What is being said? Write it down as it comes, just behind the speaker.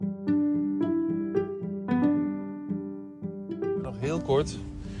heel kort.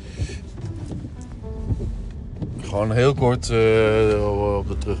 Gewoon heel kort op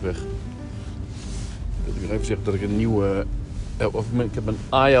de terugweg. Ik wil even zeggen dat ik een nieuwe... ik heb een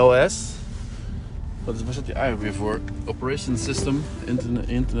iOS. Waar zit die eigenlijk weer voor? Operation System,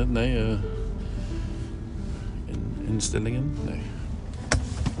 internet, nee. Instellingen, nee.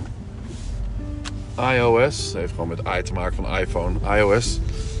 iOS, dat heeft gewoon met i te maken van iPhone. iOS,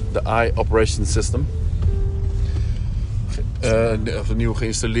 de i Operation System. Nieuw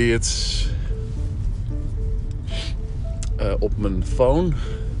geïnstalleerd op mijn phone,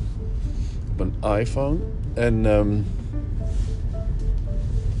 op mijn iPhone. En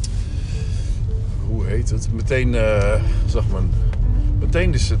hoe heet het?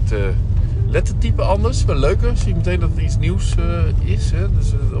 Meteen is het lettertype anders, wel leuker. Zie je meteen dat het iets nieuws is. Hè?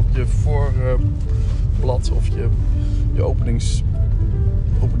 Dus op je voorblad of je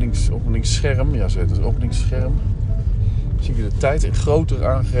openingsscherm, ja, zo heet het, openingsscherm. Zie je de tijd in groter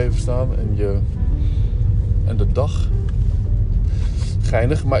aangegeven staan en de dag.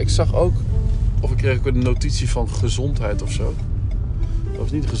 Geinig, maar ik zag ook, of ik kreeg ook een notitie van gezondheid of zo. Dat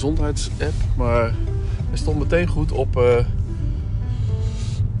was niet een gezondheidsapp, maar hij stond meteen goed op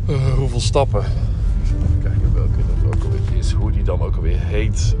hoeveel stappen. Even kijken welke dat ook alweer is, hoe die dan ook alweer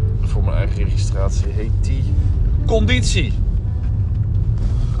heet. Voor mijn eigen registratie heet die Conditie.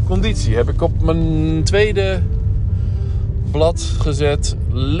 Conditie heb ik op mijn tweede blad gezet,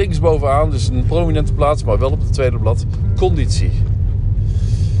 linksbovenaan, dus een prominente plaats, maar wel op het tweede blad, Conditie.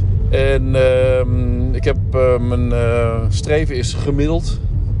 En ik heb mijn streven is gemiddeld,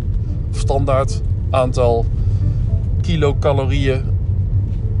 standaard aantal kilocalorieën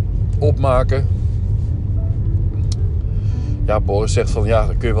opmaken. Ja, Boris zegt van ja,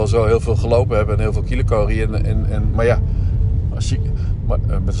 dan kun je wel zo heel veel gelopen hebben en heel veel kilocalorieën. Maar ja,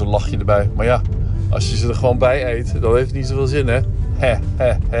 met zo'n lachje erbij. Maar ja, als je ze er gewoon bij eet, dan heeft het niet zoveel zin, hè?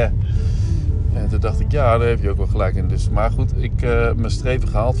 En toen dacht ik, ja, daar heb je ook wel gelijk in. Dus, maar goed, ik heb mijn streven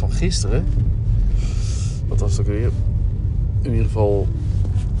gehaald van gisteren. Wat was het ook weer? In ieder geval,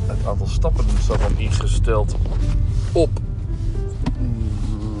 het aantal stappen staat dan ingesteld op.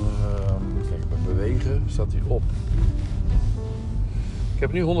 Kijk, bij bewegen staat hij op. Ik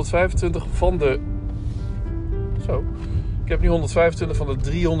heb nu 125 van de... Zo. Ik heb nu 125 van de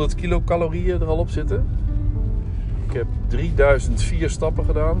 300 kilocalorieën er al op zitten. Ik heb 3004 stappen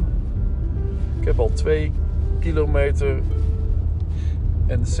gedaan. Ik heb al 2 kilometer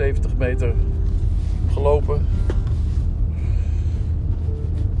en 70 meter gelopen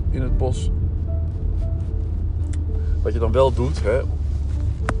in het bos. Wat je dan wel doet, hè,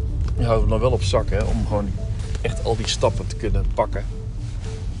 je houdt hem dan wel op zak, hè, om gewoon echt al die stappen te kunnen pakken.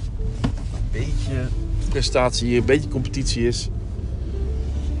 Een beetje prestatie, een beetje competitie is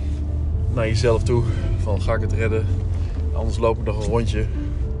naar jezelf toe. Van ga ik het redden, anders loop ik nog een rondje.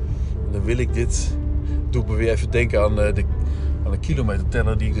 En dan wil ik dit. Doe ik me weer even denken aan de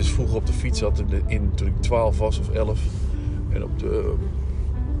kilometerteller die ik dus vroeger op de fiets had toen ik 12 was of 11. En op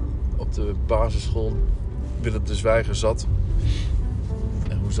de basisschool Willem de Zwijger zat.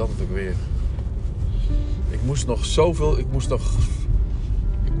 En hoe zat het ook weer? Ik moest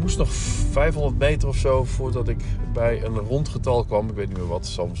nog 500 meter of zo voordat ik bij een rondgetal kwam. Ik weet niet meer wat,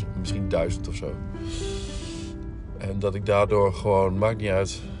 soms misschien 1000 of zo. En dat ik daardoor gewoon, maakt niet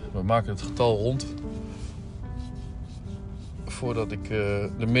uit, we maken het getal rond. Voordat ik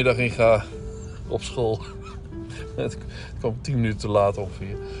de middag in ga op school. Het kwam 10 minuten te laat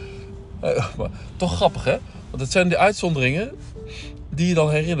ongeveer. Maar toch grappig, hè? Want het zijn de uitzonderingen die je dan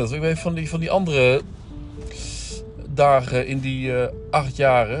herinnert. Ik weet van die andere dagen in die 8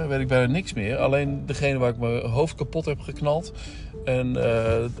 jaren weet ik bijna niks meer. Alleen degene waar ik mijn hoofd kapot heb geknald. En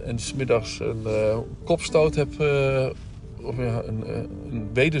 's middags een kopstoot heb... of ja, een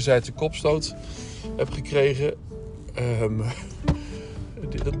wederzijdse kopstoot heb gekregen.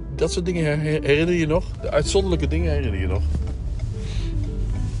 Dat soort dingen herinner je nog. De uitzonderlijke dingen herinner je nog.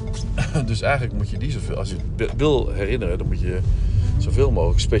 Dus eigenlijk moet je die zoveel... Als je het wil herinneren, dan moet je zoveel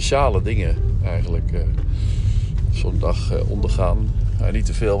mogelijk speciale dingen eigenlijk zo'n dag ondergaan. Niet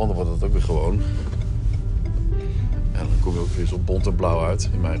te veel, want dan wordt het ook weer gewoon. En dan kom je ook weer zo bont en blauw uit,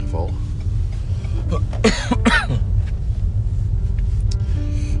 in mijn geval.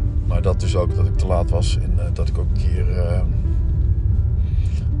 Maar dat dus ook dat ik te laat was. En dat ik ook een keer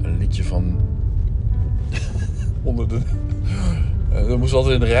een liedje van... onder de... we moesten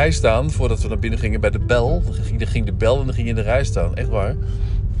altijd in de rij staan voordat we naar binnen gingen bij de bel. Dan ging de bel en dan ging je in de rij staan. Echt waar.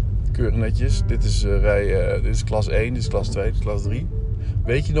 Keurig netjes. Dit is dit is klas 1, dit is klas 2, dit is klas 3.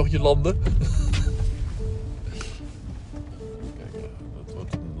 Weet je nog je landen? Kijk, dat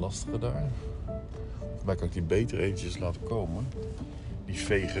wordt een lastige daar. Volgens mij kan ik die beter eventjes laten komen. Die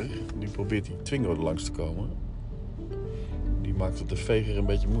veger, nu probeert die Twingo er langs te komen. Die maakt het de veger een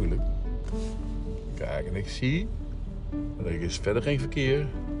beetje moeilijk. Kijk, en ik zie... er is verder geen verkeer.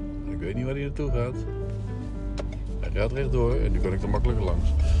 Ik weet niet waar hij naartoe gaat. Hij gaat rechtdoor en nu kan ik er makkelijker langs.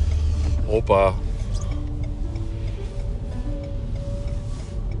 Hoppa.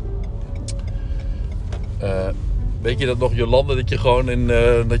 Weet je dat nog, Jolande, dat je gewoon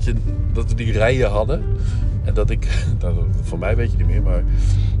dat we die rijen hadden? En dat ik, van mij weet je niet meer, maar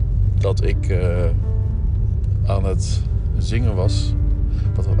dat ik aan het zingen was.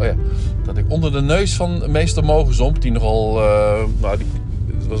 Dat ik onder de neus van meester Mogenzomp, die nogal,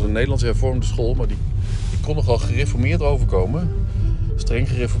 het was een Nederlandse hervormde school, maar die kon nogal gereformeerd overkomen. Streng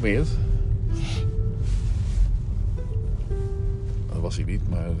gereformeerd. Dat was hij niet,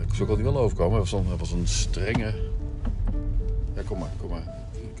 maar zo kon hij wel overkomen. Hij was een strenge... Ja, kom maar. Ik had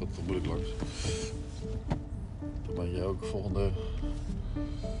het toch moeilijk langs. Dan ben jij ook volgende...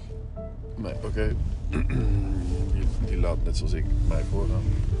 Nee, oké. Die laat net zoals ik mij voorgaan.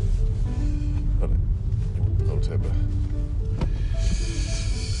 Oh nee, je moet rood hebben.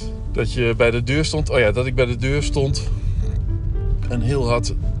 Dat je bij de deur stond... dat ik bij de deur stond en heel hard...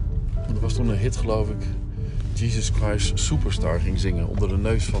 Er was toen een hit, geloof ik. Jesus Christ Superstar ging zingen onder de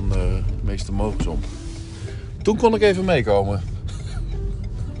neus van meester Mogenzomp. Toen kon ik even meekomen.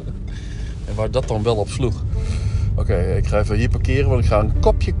 En waar dat dan wel op sloeg. Oké, ik ga even hier parkeren, want ik ga een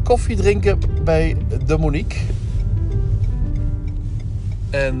kopje koffie drinken bij de Monique.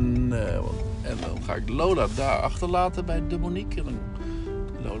 En dan ga ik Lola daar achterlaten bij de Monique. En dan,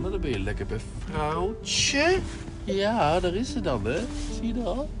 Lola, dan ben je lekker bij vrouwtje. Ja, daar is ze dan, hè. Zie je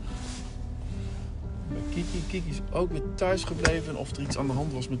dat? Kiki. Kiki is ook weer thuis gebleven. En of er iets aan de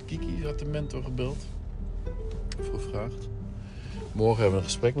hand was met Kiki, had de mentor gebeld. Of gevraagd. Morgen hebben we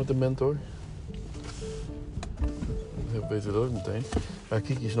een gesprek met de mentor. Dat weten we dat ook meteen. Ja,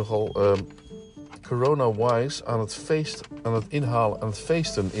 Kiki is nogal corona-wise aan het feesten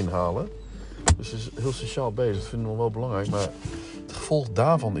inhalen. Dus ze is heel sociaal bezig. Dat vinden we wel belangrijk. Maar het gevolg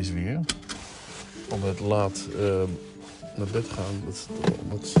daarvan is weer... van het laat... naar bed gaan,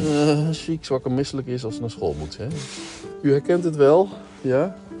 dat ziek, zwak en misselijk is als ze naar school moet. Hè? U herkent het wel,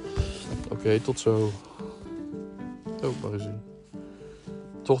 ja? Oké, tot zo. Oh, waar is hij?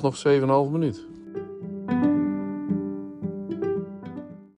 Toch nog 7,5 minuut.